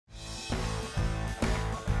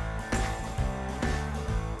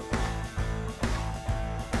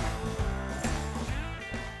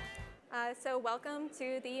So welcome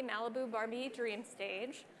to the Malibu Barbie Dream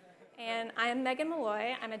Stage. And I am Meghan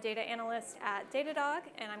Maloy. I'm a data analyst at Datadog,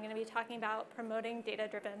 and I'm going to be talking about promoting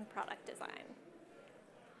data-driven product design.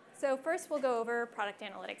 So first, we'll go over product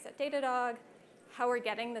analytics at Datadog, how we're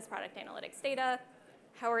getting this product analytics data,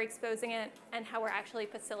 how we're exposing it, and how we're actually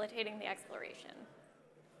facilitating the exploration.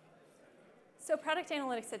 So product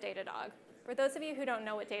analytics at Datadog. For those of you who don't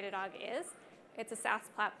know what Datadog is, it's a SaaS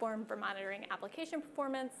platform for monitoring application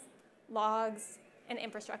performance, logs, and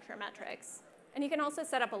infrastructure metrics. And you can also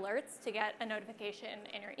set up alerts to get a notification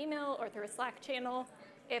in your email or through a Slack channel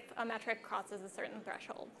if a metric crosses a certain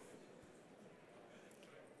threshold.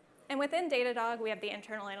 And within Datadog, we have the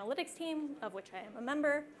internal analytics team, of which I am a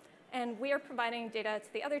member, and we are providing data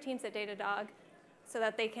to the other teams at Datadog so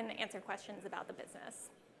that they can answer questions about the business.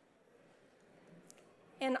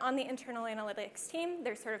 And on the internal analytics team,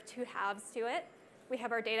 there's sort of two halves to it. We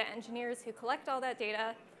have our data engineers who collect all that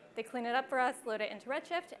data, they clean it up for us, load it into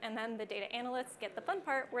Redshift, and then the data analysts get the fun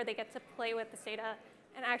part where they get to play with this data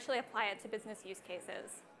and actually apply it to business use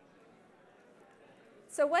cases.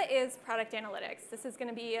 So what is product analytics? This is going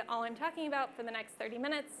to be all I'm talking about for the next 30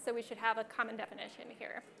 minutes, so we should have a common definition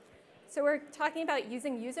here. So we're talking about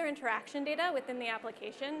using user interaction data within the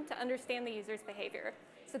application to understand the user's behavior.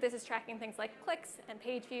 So this is tracking things like clicks and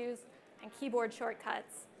page views and keyboard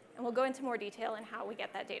shortcuts, and we'll go into more detail in how we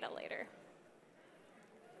get that data later.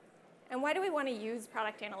 And why do we want to use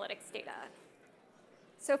product analytics data?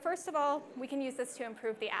 So first of all, we can use this to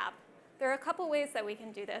improve the app. There are a couple ways that we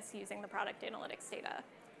can do this using the product analytics data.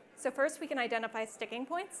 So first, we can identify sticking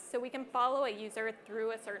points. So we can follow a user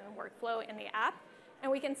through a certain workflow in the app,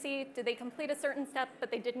 and we can see, did they complete a certain step,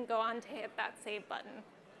 but they didn't go on to hit that save button.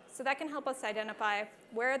 So that can help us identify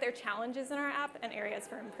where are there challenges in our app and areas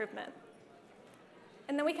for improvement.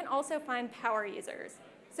 And then we can also find power users.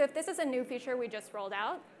 So if this is a new feature we just rolled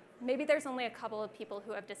out, maybe there's only a couple of people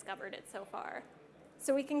who have discovered it so far.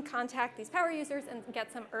 So we can contact these power users and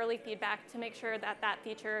get some early feedback to make sure that that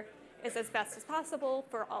feature is as best as possible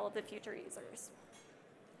for all of the future users.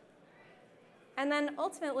 And then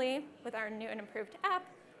ultimately, with our new and improved app,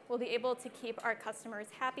 we'll be able to keep our customers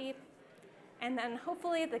happy. And then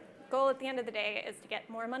hopefully the goal at the end of the day is to get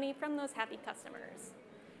more money from those happy customers.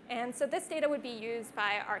 And so this data would be used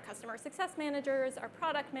by our customer success managers, our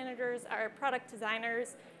product managers, our product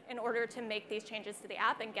designers, in order to make these changes to the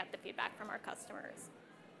app and get the feedback from our customers.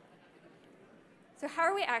 So how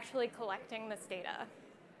are we actually collecting this data?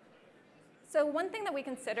 So one thing that we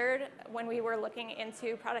considered when we were looking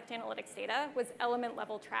into product analytics data was element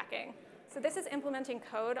level tracking. So this is implementing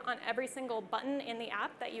code on every single button in the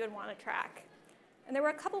app that you would want to track. And there were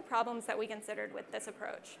a couple problems that we considered with this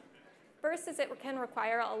approach. First is it can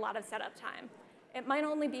require a lot of setup time. It might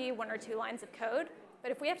only be 1 or 2 lines of code,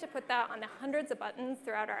 but if we have to put that on the hundreds of buttons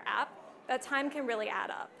throughout our app, that time can really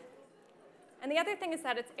add up. And the other thing is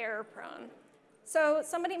that it's error prone. So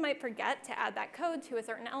somebody might forget to add that code to a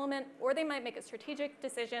certain element, or they might make a strategic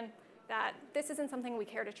decision that this isn't something we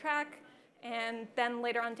care to track, and then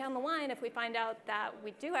later on down the line, if we find out that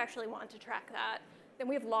we do actually want to track that, then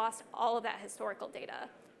we've lost all of that historical data.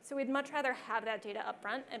 So we'd much rather have that data up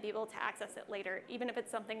front and be able to access it later, even if it's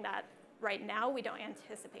something that right now we don't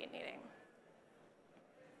anticipate needing.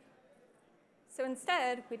 So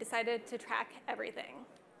instead, we decided to track everything.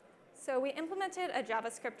 So we implemented a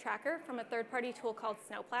JavaScript tracker from a third-party tool called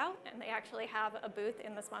Snowplow, and they actually have a booth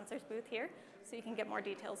in the sponsors booth here, so you can get more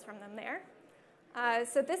details from them there.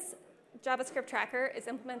 So this JavaScript tracker is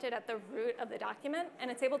implemented at the root of the document, and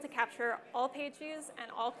it's able to capture all page views and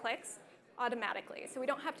all clicks automatically. So we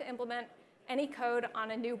don't have to implement any code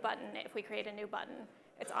on a new button if we create a new button.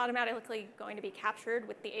 It's automatically going to be captured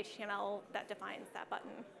with the HTML that defines that button.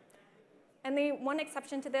 And the one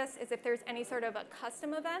exception to this is if there's any sort of a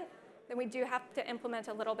custom event, then we do have to implement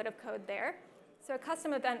a little bit of code there. So a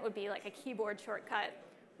custom event would be like a keyboard shortcut.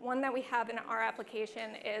 One that we have in our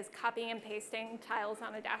application is copying and pasting tiles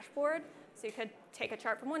on a dashboard. So you could take a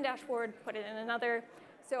chart from one dashboard, put it in another.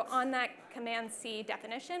 So on that Command-C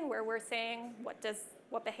definition, where we're saying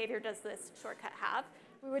what behavior does this shortcut have,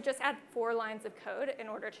 we would just add 4 lines of code in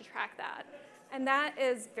order to track that. And that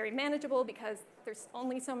is very manageable because there's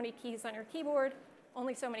only so many keys on your keyboard,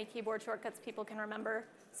 only so many keyboard shortcuts people can remember.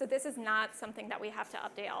 So this is not something that we have to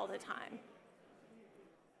update all the time.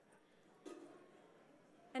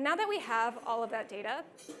 And now that we have all of that data,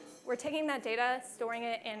 we're taking that data, storing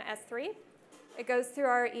it in S3. It goes through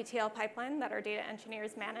our ETL pipeline that our data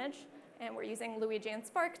engineers manage, and we're using Luigi and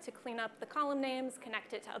Spark to clean up the column names,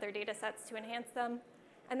 connect it to other data sets to enhance them,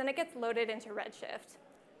 and then it gets loaded into Redshift.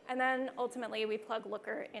 And then ultimately, we plug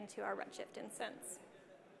Looker into our Redshift instance.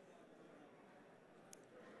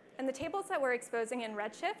 And the tables that we're exposing in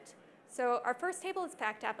Redshift, so our first table is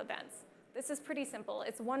fact app events. This is pretty simple.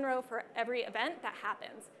 It's one row for every event that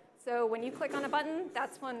happens. So when you click on a button,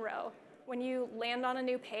 that's one row. When you land on a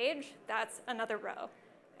new page, that's another row.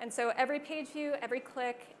 And so every page view, every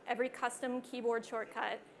click, every custom keyboard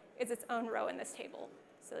shortcut is its own row in this table.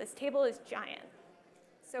 So this table is giant.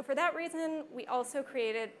 So for that reason, we also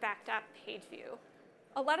created fact app page view.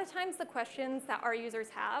 A lot of times the questions that our users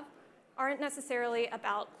have aren't necessarily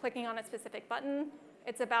about clicking on a specific button.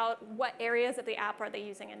 It's about what areas of the app are they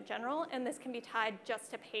using in general, and this can be tied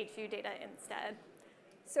just to page view data instead.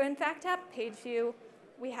 So in fact app page view,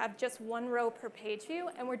 we have just one row per page view,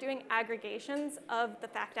 and we're doing aggregations of the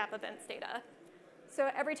fact app events data. So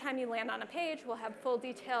every time you land on a page, we'll have full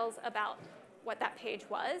details about what that page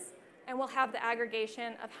was, and we'll have the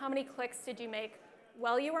aggregation of how many clicks did you make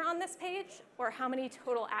while you were on this page, or how many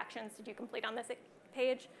total actions did you complete on this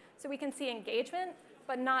page. So we can see engagement,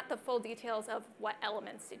 but not the full details of what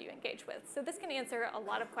elements did you engage with. So this can answer a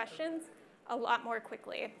lot of questions a lot more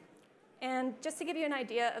quickly. And just to give you an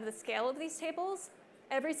idea of the scale of these tables,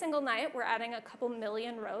 every single night we're adding a couple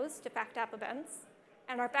million rows to fact app events,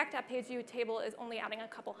 and our fact app page view table is only adding a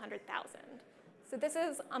couple 100,000. So this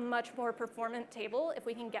is a much more performant table if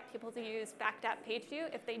we can get people to use fact app page view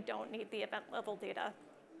if they don't need the event level data.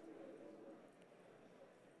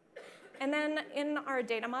 And then in our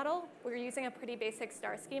data model, we're using a pretty basic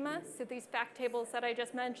star schema. So these fact tables that I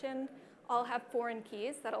just mentioned all have foreign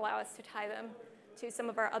keys that allow us to tie them to some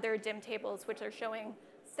of our other DIM tables, which are showing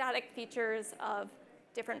static features of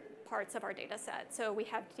different parts of our data set. So we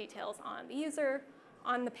have details on the user,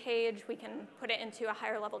 on the page, we can put it into a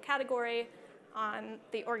higher level category, on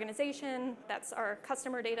the organization, that's our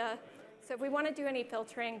customer data. So if we want to do any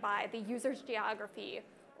filtering by the user's geography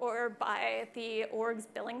or by the org's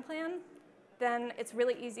billing plan, then it's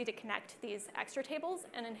really easy to connect these extra tables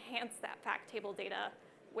and enhance that fact table data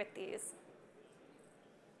with these.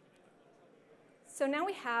 So now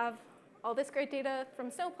we have all this great data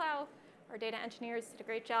from Snowplow. Our data engineers did a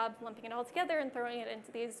great job lumping it all together and throwing it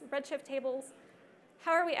into these Redshift tables.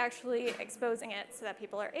 How are we actually exposing it so that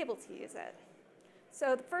people are able to use it?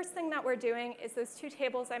 So the first thing that we're doing is those two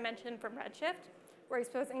tables I mentioned from Redshift. We're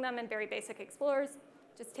exposing them in very basic explorers,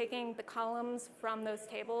 just taking the columns from those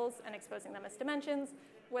tables and exposing them as dimensions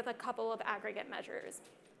with a couple of aggregate measures.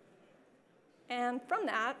 And from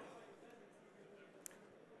that,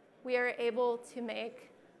 we are able to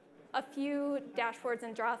make a few dashboards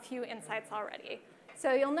and draw a few insights already.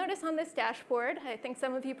 So you'll notice on this dashboard, I think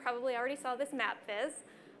some of you probably already saw this map viz.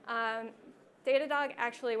 Datadog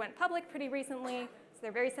actually went public pretty recently, so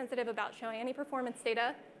they're very sensitive about showing any performance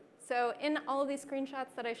data. So in all of these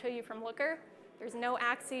screenshots that I show you from Looker, there's no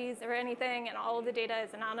axes or anything, and all of the data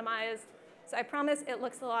is anonymized. So I promise it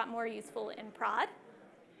looks a lot more useful in prod.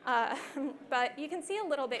 But you can see a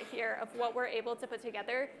little bit here of what we're able to put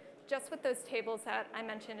together just with those tables that I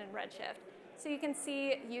mentioned in Redshift. So you can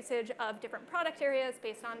see usage of different product areas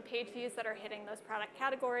based on page views that are hitting those product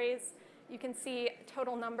categories. You can see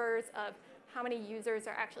total numbers of how many users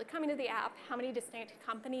are actually coming to the app, how many distinct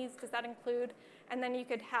companies does that include, and then you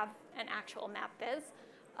could have an actual map viz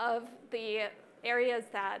of the areas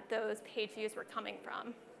that those page views were coming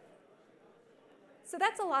from. So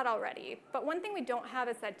that's a lot already, but one thing we don't have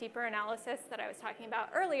is that deeper analysis that I was talking about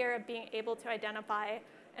earlier of being able to identify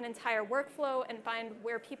an entire workflow and find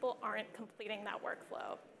where people aren't completing that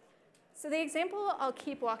workflow. So the example I'll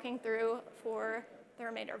keep walking through for the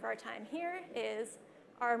remainder of our time here is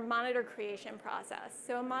our monitor creation process.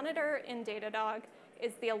 So a monitor in Datadog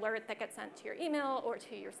is the alert that gets sent to your email or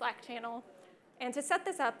to your Slack channel. And to set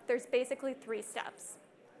this up, there's basically 3 steps.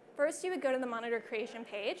 First, you would go to the monitor creation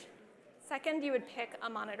page. Second, you would pick a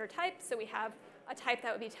monitor type. So we have a type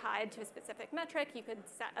that would be tied to a specific metric. You could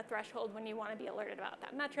set a threshold when you want to be alerted about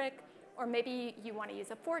that metric. Or maybe you want to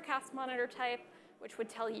use a forecast monitor type, which would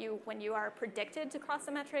tell you when you are predicted to cross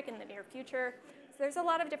a metric in the near future. So there's a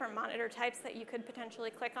lot of different monitor types that you could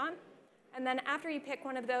potentially click on. And then after you pick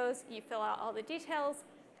one of those, you fill out all the details,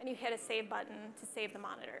 and you hit a save button to save the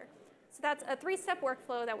monitor. So that's a 3-step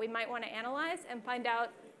workflow that we might want to analyze and find out,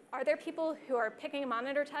 are there people who are picking a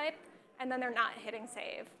monitor type, and then they're not hitting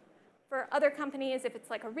save? For other companies, if it's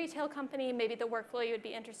like a retail company, maybe the workflow you would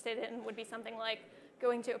be interested in would be something like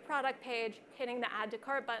going to a product page, hitting the add to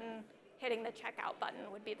cart button, hitting the checkout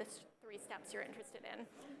button would be the 3 steps you're interested in.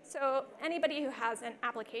 So anybody who has an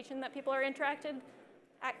application that people are interacting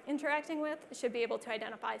with should be able to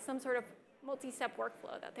identify some sort of multi-step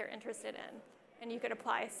workflow that they're interested in. And you could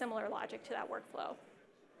apply similar logic to that workflow.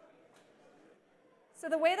 So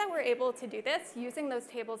the way that we're able to do this, using those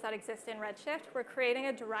tables that exist in Redshift, we're creating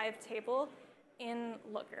a derived table in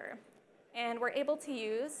Looker. And we're able to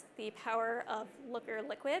use the power of Looker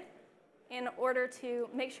Liquid in order to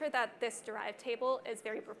make sure that this derived table is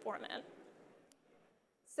very performant.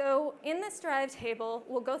 So in this derived table,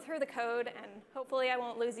 we'll go through the code, and hopefully I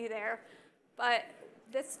won't lose you there. But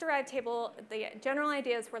this derived table, the general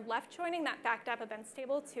idea is we're left joining that backed app events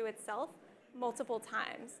table to itself multiple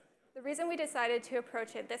times. The reason we decided to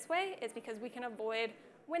approach it this way is because we can avoid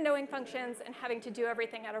windowing functions and having to do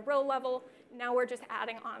everything at a row level. Now we're just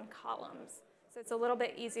adding on columns. So it's a little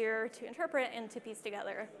bit easier to interpret and to piece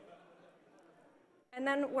together. And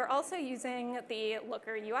then we're also using the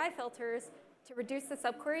Looker UI filters to reduce the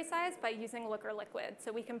subquery size by using Looker Liquid.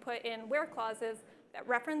 So we can put in where clauses that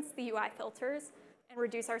reference the UI filters and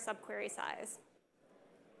reduce our subquery size.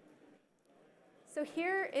 So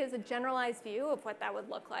here is a generalized view of what that would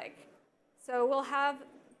look like. So we'll have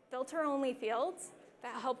filter-only fields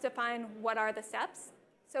that help define what are the steps.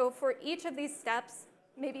 So for each of these steps,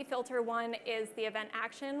 maybe filter 1 is the event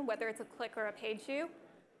action, whether it's a click or a page view,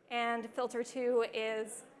 and filter 2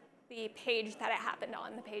 is the page that it happened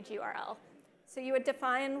on, the page URL. So you would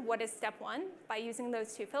define what is step 1 by using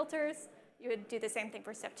those two filters. You would do the same thing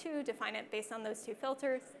for step 2, define it based on those two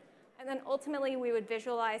filters. And then ultimately, we would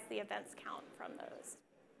visualize the events count from those.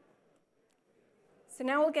 So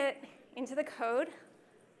now we'll get into the code.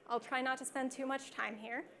 I'll try not to spend too much time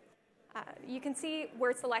here. You can see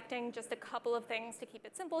we're selecting just a couple of things to keep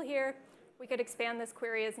it simple here. We could expand this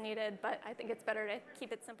query as needed, but I think it's better to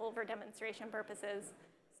keep it simple for demonstration purposes.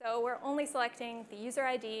 So we're only selecting the user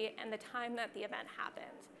ID and the time that the event happened.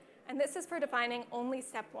 And this is for defining only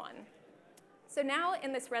step 1. So now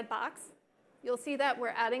in this red box, you'll see that we're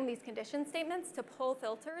adding these condition statements to pull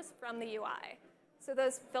filters from the UI. So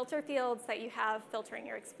those filter fields that you have filtering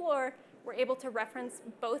your Explorer, we're able to reference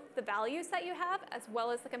both the values that you have as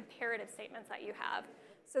well as the comparative statements that you have.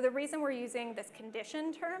 So the reason we're using this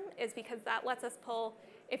condition term is because that lets us pull,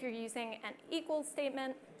 if you're using an equals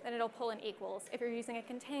statement, then it'll pull an equals. If you're using a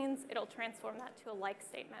contains, it'll transform that to a like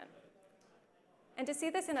statement. And to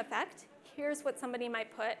see this in effect, here's what somebody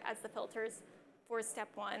might put as the filters for step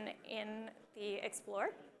 1 in the Explorer.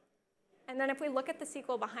 And then if we look at the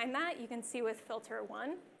SQL behind that, you can see with filter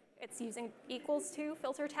 1, it's using equals to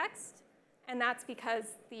filter text. And that's because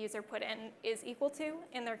the user put in is equal to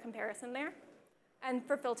in their comparison there. And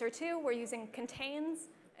for filter 2, we're using contains.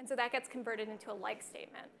 And so that gets converted into a like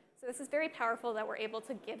statement. So this is very powerful that we're able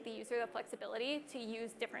to give the user the flexibility to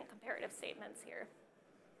use different comparative statements here.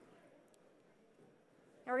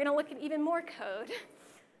 Now we're going to look at even more code.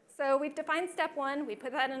 So we've defined step 1. We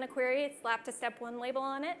put that in a query, slapped a step 1 label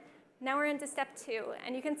on it. Now we're into step 2.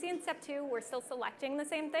 And you can see in step 2, we're still selecting the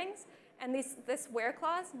same things. And this where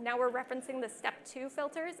clause, now we're referencing the step 2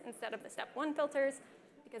 filters instead of the step 1 filters,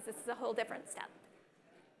 because this is a whole different step.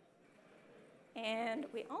 And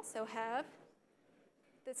we also have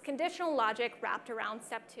this conditional logic wrapped around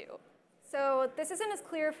step 2. So this isn't as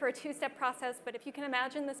clear for a 2-step process, but if you can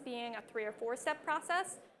imagine this being a 3 or 4-step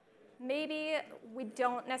process, maybe we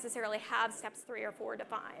don't necessarily have steps 3 or 4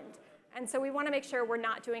 defined. And so we want to make sure we're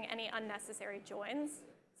not doing any unnecessary joins.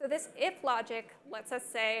 So this if logic lets us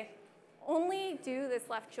say, only do this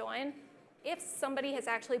left join if somebody has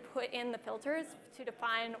actually put in the filters to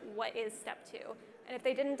define what is step 2. And if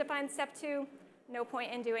they didn't define step 2, no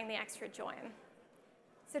point in doing the extra join.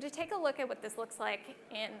 So to take a look at what this looks like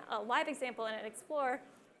in a live example in an Explorer,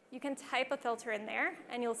 you can type a filter in there,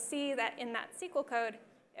 and you'll see that in that SQL code,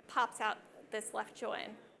 it pops out this left join.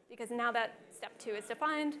 Because now that step 2 is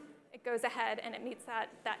defined, it goes ahead and it meets that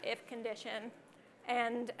if condition,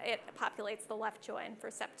 and it populates the left join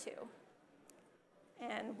for step 2.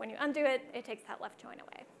 And when you undo it, it takes that left join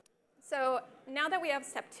away. So now that we have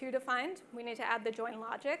step 2 defined, we need to add the join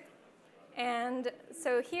logic. And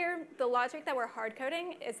so here, the logic that we're hard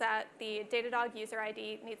coding is that the Datadog user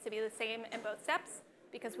ID needs to be the same in both steps,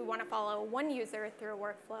 because we want to follow one user through a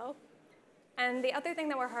workflow. And the other thing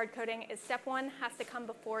that we're hard coding is step 1 has to come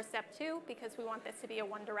before step 2, because we want this to be a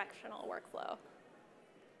one-directional workflow.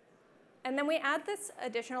 And then we add this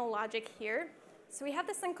additional logic here. So we have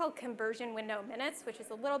this thing called conversion window minutes, which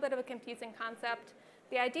is a little bit of a confusing concept.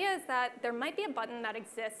 The idea is that there might be a button that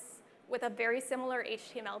exists with a very similar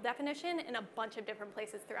HTML definition in a bunch of different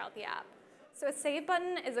places throughout the app. So a save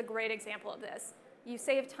button is a great example of this. You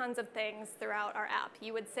save tons of things throughout our app.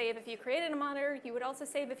 You would save if you created a monitor. You would also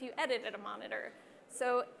save if you edited a monitor.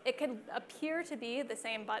 So it could appear to be the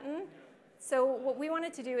same button. So what we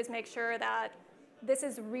wanted to do is make sure that this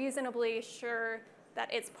is reasonably sure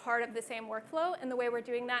that it's part of the same workflow. And the way we're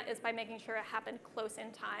doing that is by making sure it happened close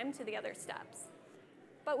in time to the other steps.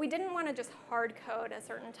 But we didn't want to just hard code a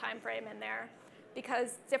certain time frame in there.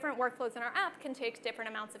 because different workflows in our app can take different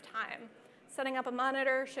amounts of time. Setting up a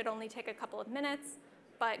monitor should only take a couple of minutes,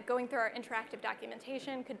 but going through our interactive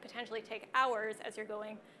documentation could potentially take hours as you're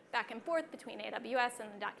going back and forth between AWS and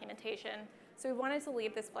the documentation. So we wanted to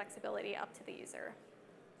leave this flexibility up to the user.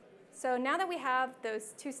 So now that we have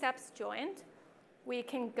those two steps joined, we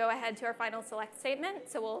can go ahead to our final select statement.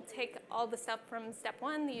 So we'll take all the stuff from step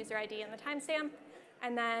 1, the user ID and the timestamp.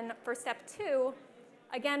 And then for step 2,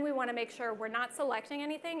 again, we want to make sure we're not selecting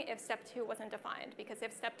anything if step 2 wasn't defined. Because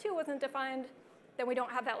if step 2 wasn't defined, then we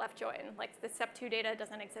don't have that left join. Like the step 2 data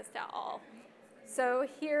doesn't exist at all. So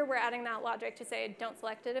here we're adding that logic to say don't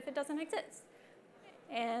select it if it doesn't exist.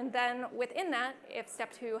 And then within that, if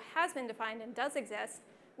step 2 has been defined and does exist,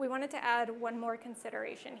 we wanted to add one more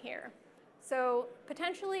consideration here. So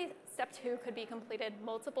potentially, step 2 could be completed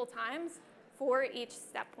multiple times for each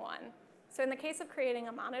step 1. So in the case of creating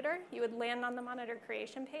a monitor, you would land on the monitor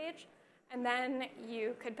creation page, and then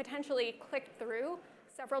you could potentially click through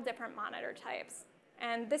several different monitor types.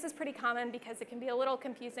 And this is pretty common because it can be a little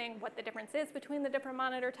confusing what the difference is between the different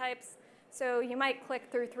monitor types. So you might click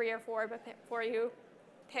through 3 or 4 before you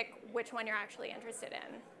pick which one you're actually interested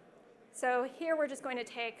in. So here we're just going to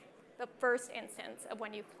take the first instance of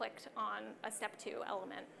when you clicked on a step 2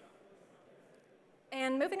 element.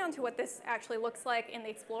 And moving on to what this actually looks like in the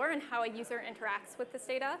Explorer and how a user interacts with this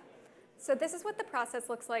data. So this is what the process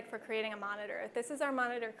looks like for creating a monitor. This is our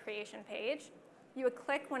monitor creation page. You would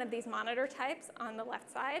click one of these monitor types on the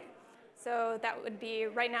left side. So that would be,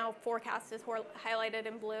 right now, forecast is highlighted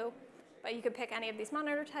in blue, but you could pick any of these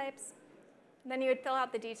monitor types. Then you would fill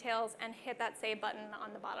out the details and hit that save button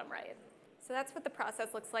on the bottom right. So that's what the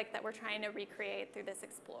process looks like that we're trying to recreate through this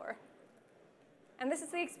Explorer. And this is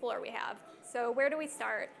the Explorer we have. So where do we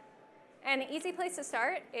start? An easy place to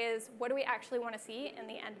start is what do we actually want to see in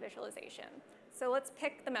the end visualization. So let's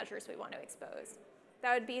pick the measures we want to expose.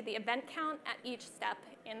 That would be the event count at each step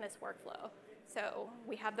in this workflow. So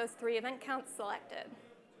we have those 3 event counts selected.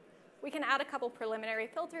 We can add a couple preliminary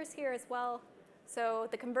filters here as well. So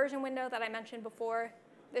the conversion window that I mentioned before,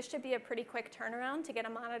 this should be a pretty quick turnaround to get a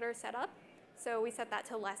monitor set up. So we set that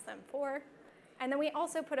to less than 4. And then we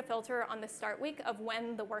also put a filter on the start week of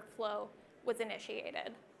when the workflow was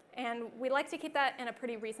initiated. And we like to keep that in a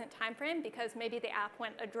pretty recent time frame because maybe the app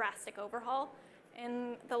went a drastic overhaul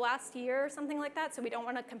in the last year or something like that. So we don't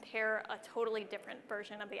want to compare a totally different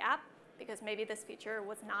version of the app because maybe this feature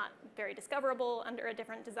was not very discoverable under a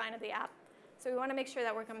different design of the app. So we want to make sure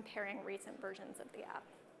that we're comparing recent versions of the app.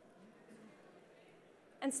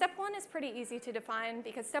 And step 1 is pretty easy to define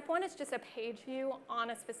because step 1 is just a page view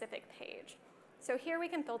on a specific page. So here we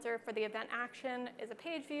can filter for the event action is a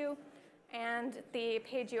page view, and the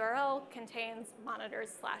page URL contains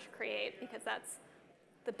monitors/create because that's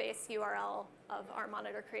the base URL of our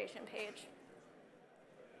monitor creation page.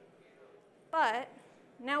 But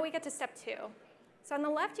now we get to step 2. So on the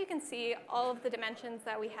left, you can see all of the dimensions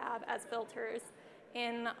that we have as filters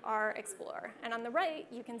in our Explorer. And on the right,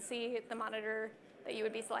 you can see the monitor that you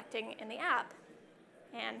would be selecting in the app.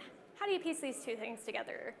 And how do you piece these two things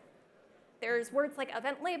together? There's words like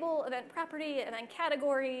event label, event property, event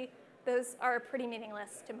category. Those are pretty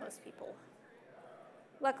meaningless to most people.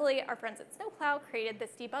 Luckily, our friends at Snowplow created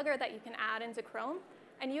this debugger that you can add into Chrome,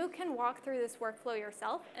 and you can walk through this workflow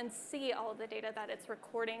yourself and see all of the data that it's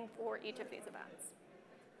recording for each of these events.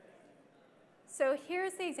 So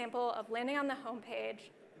here's the example of landing on the home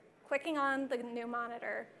page, clicking on the new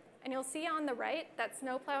monitor, and you'll see on the right that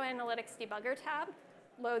Snowplow Analytics Debugger tab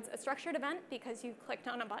loads a structured event because you clicked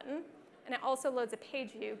on a button, and it also loads a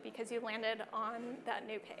page view because you landed on that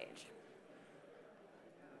new page.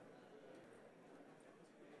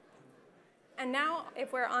 And now,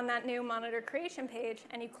 if we're on that new monitor creation page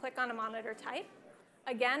and you click on a monitor type,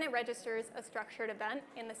 again, it registers a structured event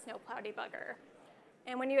in the Snowplow debugger.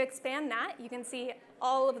 And when you expand that, you can see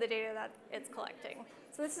all of the data that it's collecting.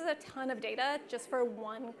 So this is a ton of data just for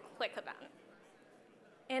one click event.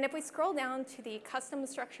 And if we scroll down to the custom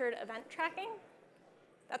structured event tracking,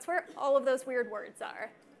 that's where all of those weird words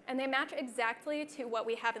are. And they match exactly to what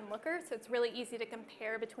we have in Looker, so it's really easy to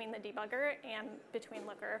compare between the debugger and between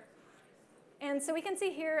Looker. And so we can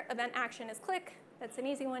see here, event action is click. That's an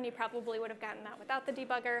easy one. You probably would have gotten that without the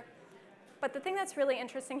debugger. But the thing that's really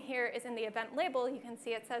interesting here is in the event label, you can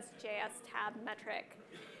see it says JS tab metric.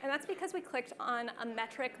 And that's because we clicked on a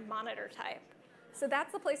metric monitor type. So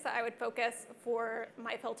that's the place that I would focus for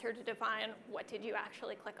my filter to define what did you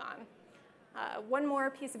actually click on. One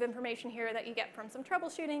more piece of information here that you get from some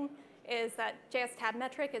troubleshooting is that JS tab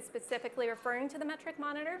metric is specifically referring to the metric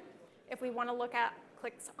monitor. If we want to look at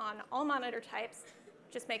clicks on all monitor types,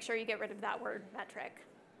 just make sure you get rid of that word metric.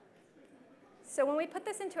 So when we put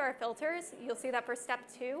this into our filters, you'll see that for step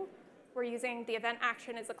 2, we're using the event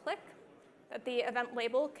action as a click, that the event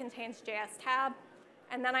label contains JS tab,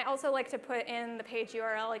 and then I also like to put in the page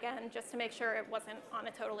URL again just to make sure it wasn't on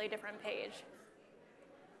a totally different page.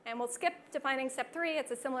 And we'll skip defining step 3.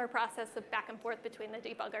 It's a similar process of back and forth between the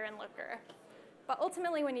debugger and looker. But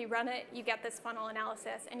ultimately, when you run it, you get this funnel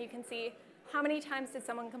analysis, and you can see how many times did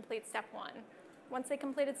someone complete step 1. Once they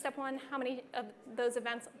completed step 1, how many of those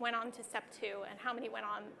events went on to step 2, and how many went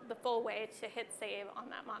on the full way to hit save on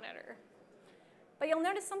that monitor. But you'll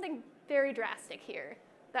notice something very drastic here,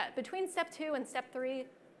 that between step 2 and step 3,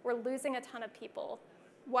 we're losing a ton of people.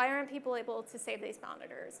 Why aren't people able to save these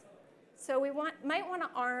monitors? So we might want to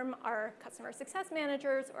arm our customer success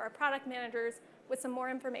managers or our product managers with some more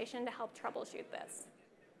information to help troubleshoot this.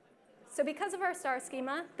 So because of our star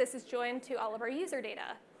schema, this is joined to all of our user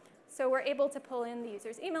data. So we're able to pull in the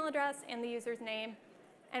user's email address and the user's name,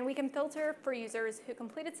 and we can filter for users who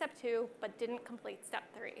completed step 2 but didn't complete step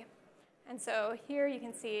 3. And so here you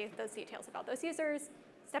can see those details about those users.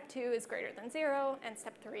 Step 2 is greater than 0, and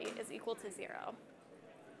step 3 is equal to 0.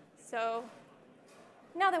 So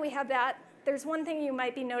now that we have that, there's one thing you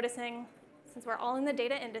might be noticing, since we're all in the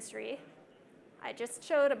data industry. I just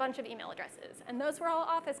showed a bunch of email addresses, and those were all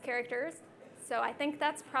office characters, so I think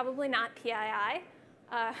that's probably not PII.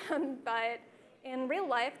 But in real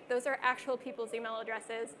life, those are actual people's email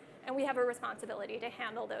addresses, and we have a responsibility to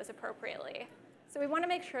handle those appropriately. So we want to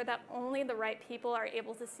make sure that only the right people are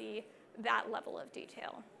able to see that level of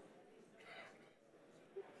detail.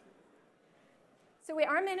 So we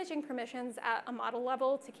are managing permissions at a model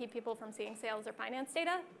level to keep people from seeing sales or finance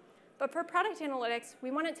data. But for product analytics,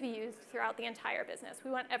 we want it to be used throughout the entire business.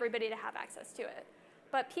 We want everybody to have access to it.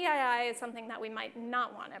 But PII is something that we might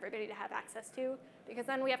not want everybody to have access to, because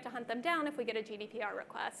then we have to hunt them down if we get a GDPR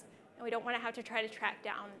request, and we don't want to have to try to track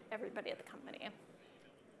down everybody at the company.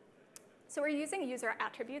 So we're using user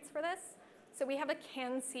attributes for this. So we have a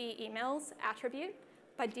can see emails attribute.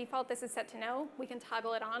 By default, this is set to no. We can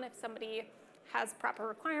toggle it on if somebody has proper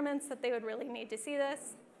requirements that they would really need to see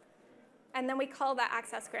this. And then we call that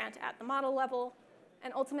access grant at the model level,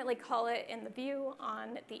 and ultimately call it in the view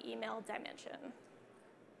on the email dimension.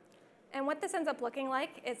 And what this ends up looking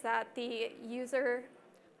like is that the user,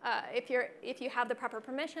 if you have the proper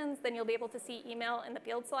permissions, then you'll be able to see email in the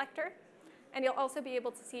field selector. And you'll also be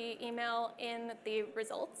able to see email in the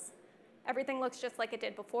results. Everything looks just like it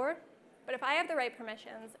did before. But if I have the right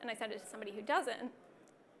permissions and I send it to somebody who doesn't,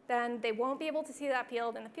 then they won't be able to see that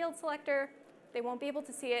field in the field selector. They won't be able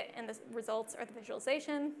to see it in the results or the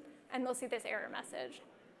visualization. And they'll see this error message.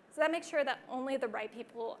 So that makes sure that only the right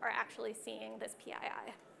people are actually seeing this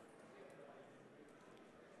PII.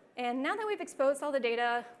 And now that we've exposed all the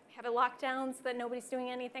data, we have it locked down so that nobody's doing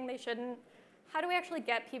anything they shouldn't, how do we actually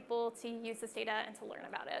get people to use this data and to learn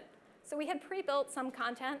about it? So we had pre-built some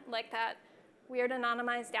content like that weird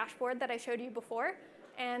anonymized dashboard that I showed you before,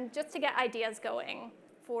 and just to get ideas going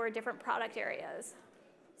for different product areas.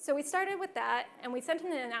 So we started with that, and we sent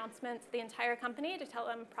an announcement to the entire company to tell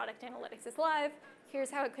them product analytics is live,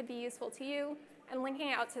 here's how it could be useful to you, and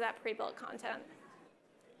linking out to that pre-built content.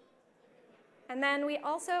 And then we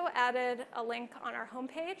also added a link on our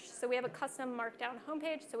homepage. So we have a custom markdown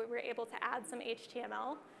homepage, so we were able to add some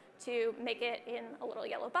HTML to make it in a little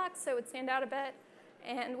yellow box so it would stand out a bit.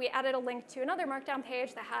 And we added a link to another markdown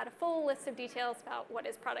page that had a full list of details about what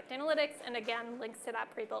is product analytics, and again, links to that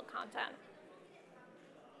pre-built content.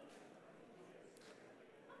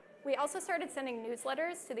 We also started sending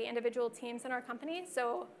newsletters to the individual teams in our company.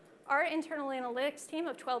 So our internal analytics team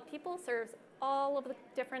of 12 people serves all of the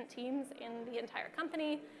different teams in the entire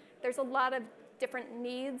company. There's a lot of different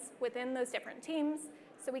needs within those different teams.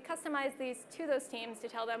 So we customize these to those teams to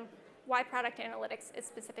tell them why product analytics is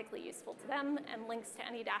specifically useful to them, and links to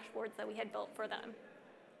any dashboards that we had built for them.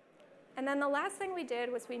 And then the last thing we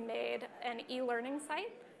did was we made an e-learning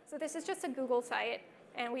site. So this is just a Google site,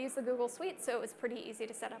 and we use the Google Suite, so it was pretty easy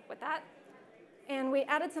to set up with that. And we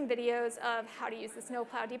added some videos of how to use the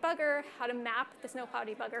snowplow debugger, how to map the snowplow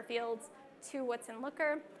debugger fields to what's in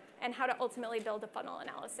Looker, and how to ultimately build a funnel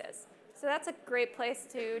analysis. So that's a great place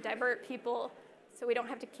to divert people so we don't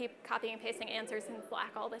have to keep copying and pasting answers in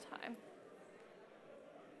Slack all the time.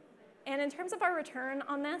 And in terms of our return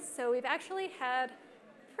on this, so we've actually had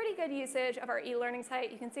pretty good usage of our e-learning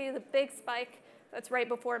site. You can see the big spike that's right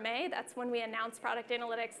before May. That's when we announced product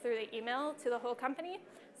analytics through the email to the whole company.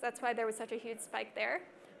 So that's why there was such a huge spike there.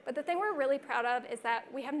 But the thing we're really proud of is that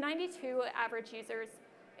we have 92 average users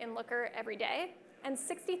in Looker every day, and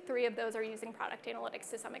 63 of those are using product analytics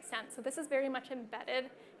to some extent. So this is very much embedded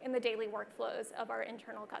in the daily workflows of our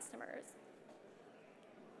internal customers.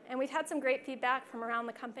 And we've had some great feedback from around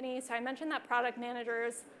the company. So I mentioned that product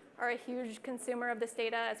managers are a huge consumer of this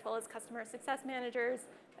data, as well as customer success managers.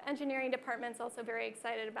 The engineering department's also very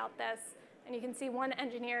excited about this. And you can see one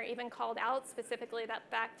engineer even called out specifically that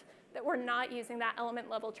fact that we're not using that element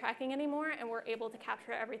level tracking anymore, and we're able to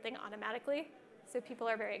capture everything automatically. So people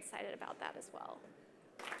are very excited about that as well.